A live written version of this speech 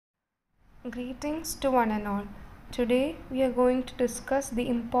Greetings to one and all. Today we are going to discuss the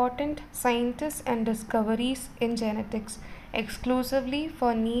important scientists and discoveries in genetics exclusively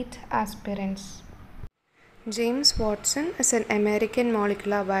for NEET aspirants. James Watson is an American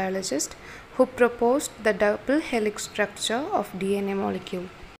molecular biologist who proposed the double helix structure of DNA molecule.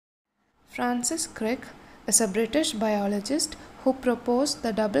 Francis Crick is a British biologist who proposed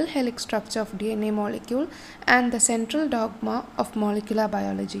the double helix structure of DNA molecule and the central dogma of molecular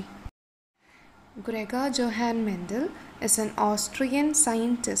biology. Gregor Johann Mendel is an Austrian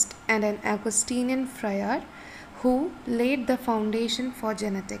scientist and an Augustinian friar who laid the foundation for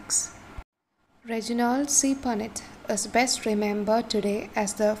genetics. Reginald C. Punnett is best remembered today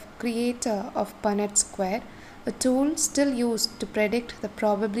as the creator of Punnett square, a tool still used to predict the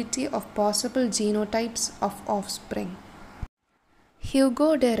probability of possible genotypes of offspring.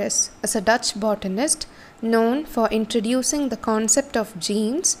 Hugo de Ries is a Dutch botanist known for introducing the concept of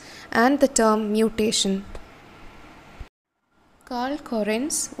genes and the term mutation. Karl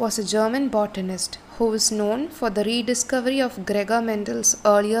Correns was a German botanist who is known for the rediscovery of Gregor Mendel's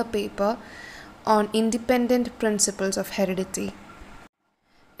earlier paper on independent principles of heredity.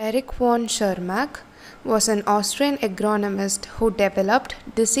 Erich von Schermach was an Austrian agronomist who developed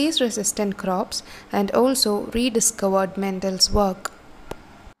disease-resistant crops and also rediscovered Mendel's work.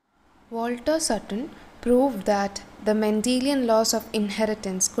 Walter Sutton proved that the Mendelian laws of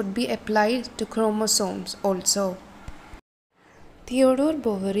inheritance could be applied to chromosomes also. Theodore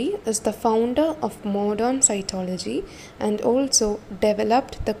Boveri is the founder of modern cytology and also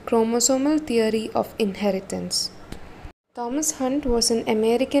developed the chromosomal theory of inheritance. Thomas Hunt was an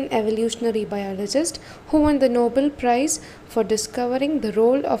American evolutionary biologist who won the Nobel Prize for discovering the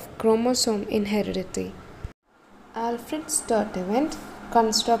role of chromosome in heredity. Alfred Sturtevant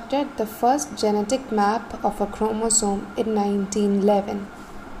constructed the first genetic map of a chromosome in 1911.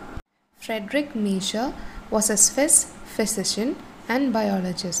 Friedrich Miescher was a Swiss physician and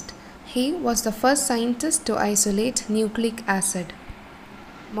biologist. He was the first scientist to isolate nucleic acid.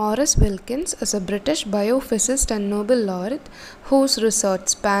 Maurice Wilkins is a British biophysicist and Nobel laureate whose research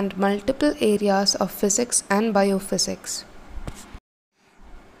spanned multiple areas of physics and biophysics.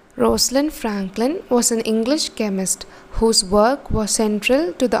 Rosalind Franklin was an English chemist whose work was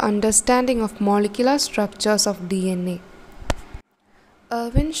central to the understanding of molecular structures of DNA.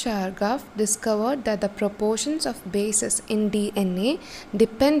 Erwin Chargaff discovered that the proportions of bases in DNA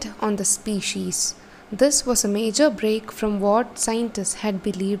depend on the species. This was a major break from what scientists had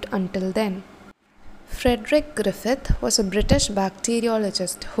believed until then. Frederick Griffith was a British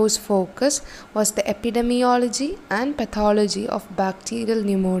bacteriologist whose focus was the epidemiology and pathology of bacterial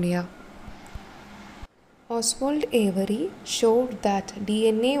pneumonia. Oswald Avery showed that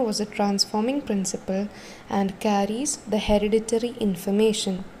DNA was a transforming principle and carries the hereditary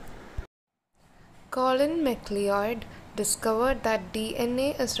information. Colin MacLeod discovered that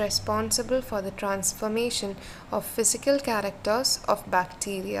DNA is responsible for the transformation of physical characters of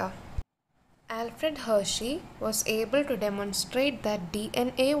bacteria. Alfred Hershey was able to demonstrate that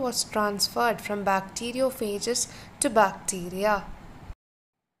DNA was transferred from bacteriophages to bacteria.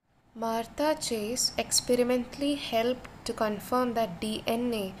 Martha Chase experimentally helped to confirm that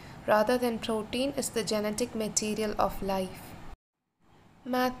DNA rather than protein is the genetic material of life.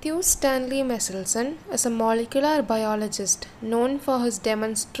 Matthew Stanley Meselson is a molecular biologist known for his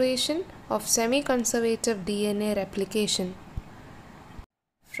demonstration of semi-conservative DNA replication.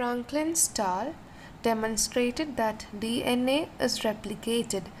 Franklin Stahl demonstrated that DNA is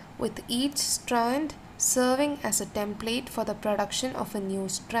replicated with each strand serving as a template for the production of a new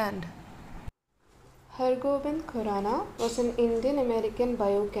strand. Hargobind Khurana was an Indian-American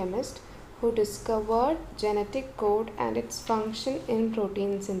biochemist who discovered genetic code and its function in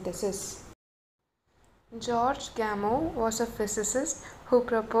protein synthesis. George Gamow was a physicist who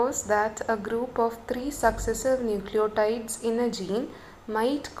proposed that a group of 3 successive nucleotides in a gene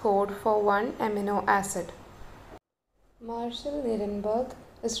might code for one amino acid. Marshall Nirenberg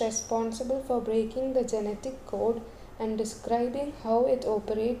is responsible for breaking the genetic code and describing how it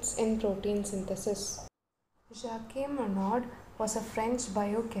operates in protein synthesis. Jacques Monod was a French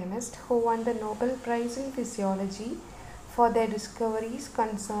biochemist who won the Nobel Prize in Physiology for their discoveries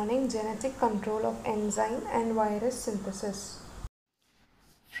concerning genetic control of enzyme and virus synthesis.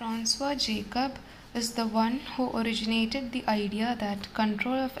 Francois Jacob is the one who originated the idea that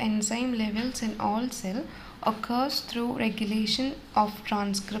control of enzyme levels in all cells occurs through regulation of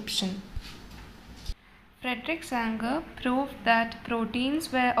transcription. Frederick Sanger proved that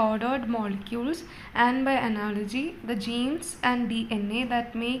proteins were ordered molecules, and by analogy, the genes and DNA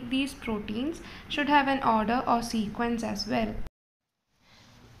that make these proteins should have an order or sequence as well.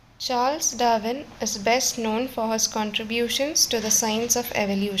 Charles Darwin is best known for his contributions to the science of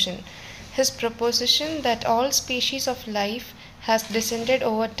evolution. His proposition that all species of life has descended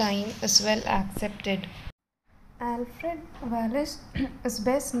over time is well accepted. Alfred Wallace is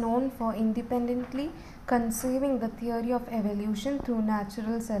best known for independently conceiving the theory of evolution through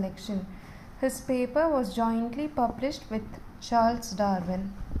natural selection. His paper was jointly published with Charles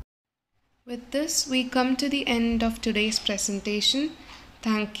Darwin. With this, we come to the end of today's presentation.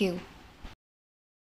 Thank you.